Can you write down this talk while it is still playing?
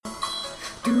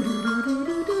This is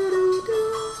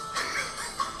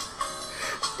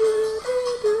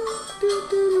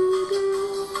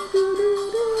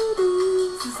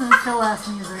Phil-ass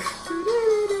music.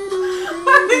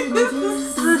 This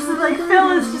is like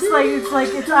Phil is just like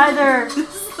it's either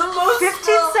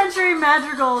 15th century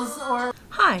madrigals or...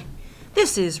 Hi,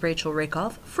 this is Rachel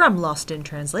Rakoff from Lost in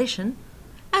Translation,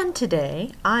 and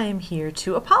today I am here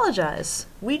to apologize.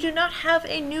 We do not have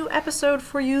a new episode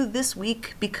for you this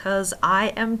week because I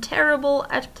am terrible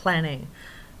at planning.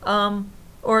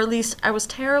 Or at least I was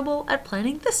terrible at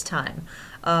planning this time.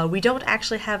 We don't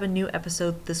actually have a new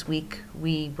episode this week.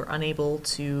 We were unable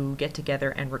to get together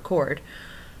and record.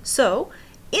 So,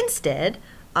 instead,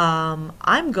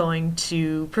 I'm going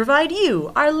to provide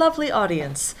you, our lovely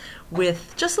audience,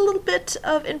 with just a little bit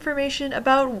of information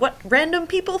about what random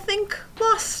people think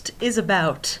Lost is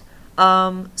about.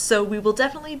 So we will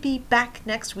definitely be back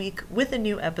next week with a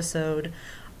new episode.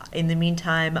 In the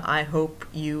meantime, I hope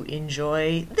you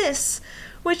enjoy this,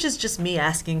 which is just me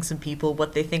asking some people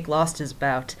what they think Lost is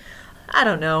about. I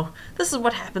don't know. This is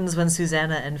what happens when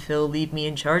Susana and Phil leave me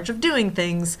in charge of doing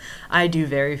things. I do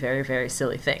very, very, very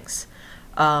silly things.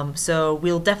 So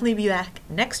we'll definitely be back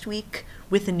next week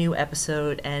with a new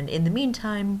episode, and in the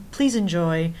meantime, please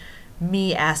enjoy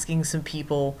me asking some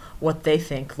people what they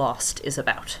think Lost is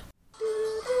about.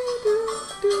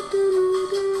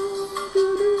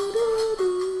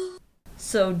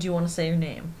 So, do you want to say your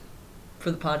name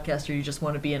for the podcast, or you just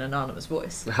want to be an anonymous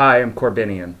voice? Hi, I'm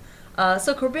Corbinian.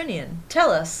 So Corbinian,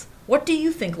 tell us, what do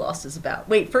you think Lost is about?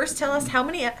 Wait, first tell us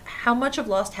how much of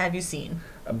Lost have you seen?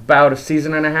 About a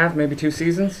season and a half, maybe 2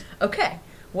 seasons. Okay,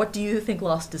 what do you think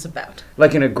Lost is about?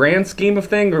 Like in a grand scheme of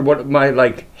thing, or what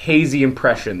my hazy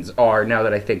impressions are now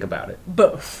that I think about it?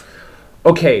 Both.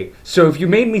 Okay, so if you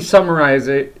made me summarize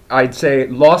it, I'd say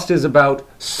Lost is about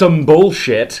some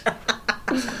bullshit.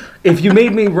 If you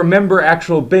made me remember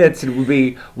actual bits, it would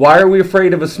be, why are we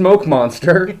afraid of a smoke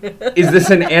monster? Is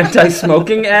this an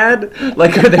anti-smoking ad?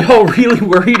 Are they all really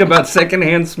worried about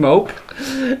secondhand smoke?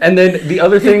 And then the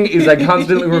other thing is I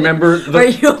constantly remember...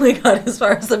 Right, you only got as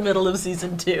far as the middle of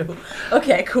season 2.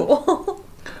 Okay, cool.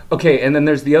 Okay, and then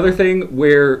there's the other thing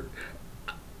where...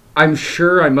 I'm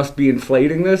sure I must be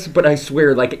inflating this, but I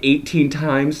swear 18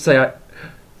 times Saeed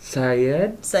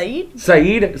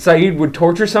would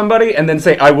torture somebody and then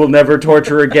say, I will never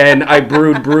torture again. I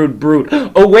brood.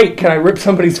 Oh, wait, can I rip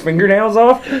somebody's fingernails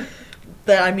off?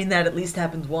 That at least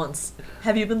happens once.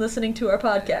 Have you been listening to our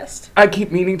podcast? I keep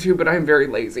meaning to, but I'm very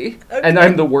lazy. Okay. And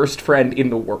I'm the worst friend in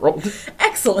the world.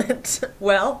 Excellent.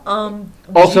 Well,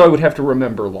 Also, I would have to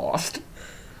remember Lost.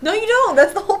 No, you don't.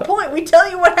 That's the whole point. We tell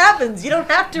you what happens. You don't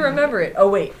have to remember it. Oh,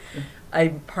 wait. I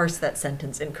parsed that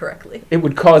sentence incorrectly. It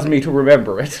would cause me to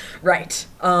remember it. Right.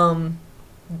 So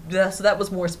that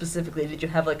was more specifically, did you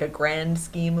have a grand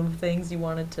scheme of things you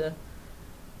wanted to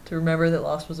remember that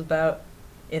Lost was about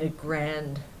in a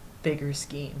grand, bigger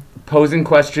scheme? Posing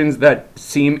questions that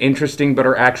seem interesting but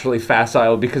are actually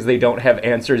facile because they don't have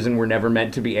answers and were never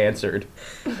meant to be answered.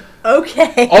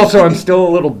 Okay. Also, I'm still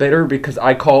a little bitter because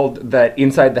I called that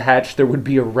inside the hatch there would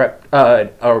be a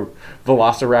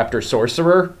Velociraptor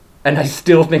sorcerer. And I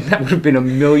still think that would have been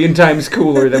 1,000,000 times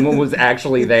cooler than what was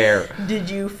actually there. Did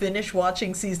you finish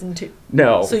watching season 2?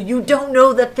 No. So you don't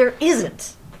know that there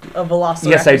isn't a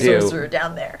Velociraptor sorcerer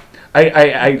down there.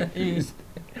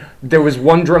 There was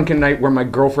one drunken night where my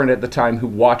girlfriend at the time, who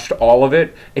watched all of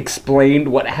it, explained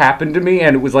what happened to me,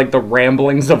 and it was like the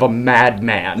ramblings of a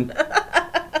madman.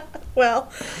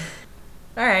 Well,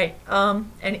 all right.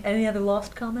 Any other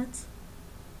Lost comments?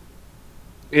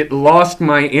 It lost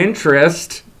my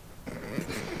interest.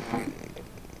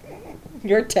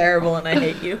 You're terrible and I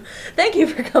hate you. Thank you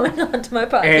for coming on to my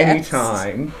podcast.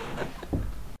 Anytime.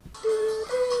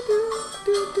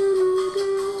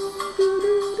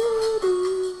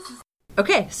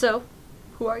 Okay, so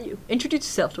who are you? Introduce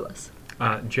yourself to us.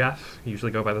 Jeff.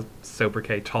 Usually go by the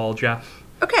sobriquet Tall Jeff.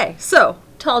 Okay, so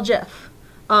Tall Jeff.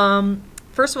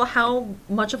 First of all, how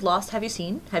much of Lost have you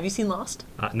seen? Have you seen Lost?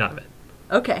 None of it.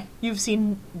 Okay, you've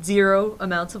seen 0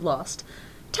 amounts of Lost.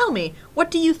 Tell me, what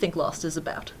do you think Lost is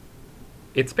about?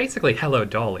 It's basically Hello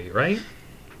Dolly, right?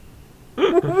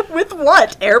 With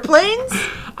what? Airplanes?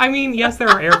 I mean, yes, there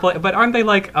are airplanes, but aren't they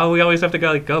we always have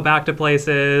to go back to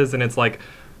places, and it's I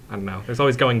don't know, there's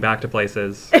always going back to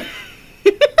places.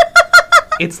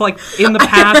 It's in the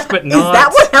past, but not... Is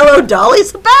that what Hello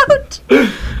Dolly's about?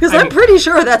 Because I'm pretty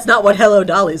sure that's not what Hello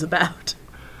Dolly's about.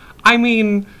 I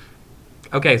mean...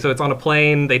 Okay, so it's on a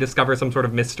plane, they discover some sort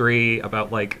of mystery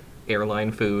about,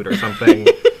 airline food or something.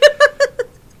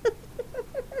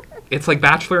 It's like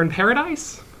Bachelor in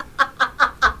Paradise?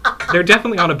 They're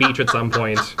definitely on a beach at some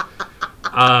point.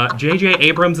 J.J.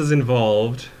 Abrams is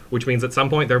involved, which means at some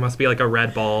point there must be like a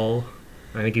red ball.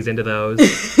 I think he's into those.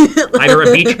 Either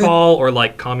a beach ball or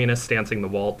like communists dancing the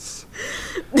waltz.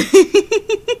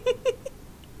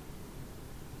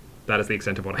 That is the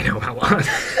extent of what I know about Lost.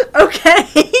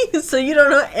 Okay, so you don't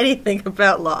know anything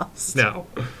about Lost. No.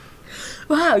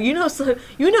 Wow, you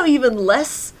know even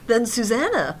less than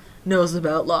Susana knows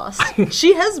about Lost.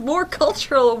 She has more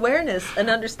cultural awareness and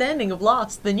understanding of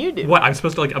Lost than you do. What, I'm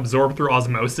supposed to like absorb through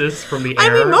osmosis from the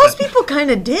air? I mean, most people kind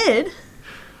of did.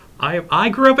 I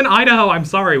grew up in Idaho. I'm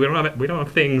sorry, we don't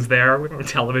have things there. We don't have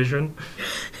television.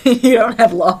 You don't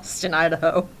have Lost in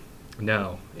Idaho.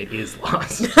 No, it is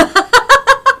Lost.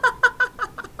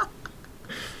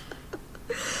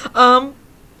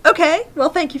 Okay, well,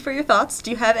 thank you for your thoughts.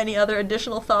 Do you have any other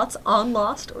additional thoughts on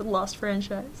Lost or the Lost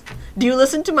franchise? Do you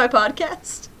listen to my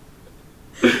podcast?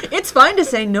 It's fine to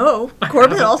say no.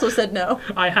 Corbin also said no.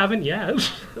 I haven't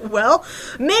yet. Well,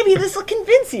 maybe this will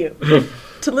convince you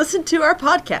to listen to our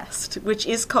podcast, which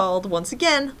is called, once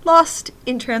again, Lost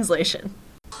in Translation.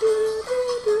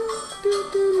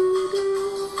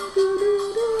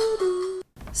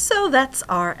 So that's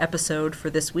our episode for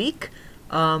this week.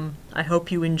 I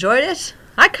hope you enjoyed it.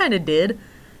 I kind of did.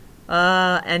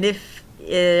 And if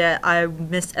I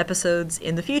miss episodes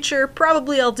in the future,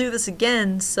 probably I'll do this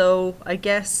again. So I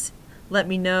guess let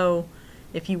me know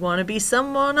if you want to be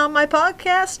someone on my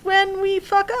podcast when we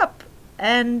fuck up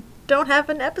and don't have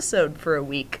an episode for a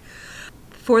week.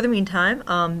 For the meantime,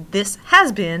 this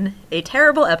has been a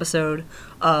terrible episode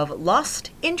of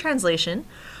Lost in Translation.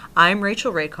 I'm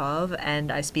Rachel Rakov, and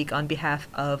I speak on behalf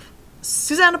of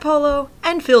Susana Polo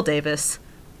and Phil Davis.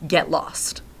 Get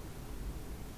lost.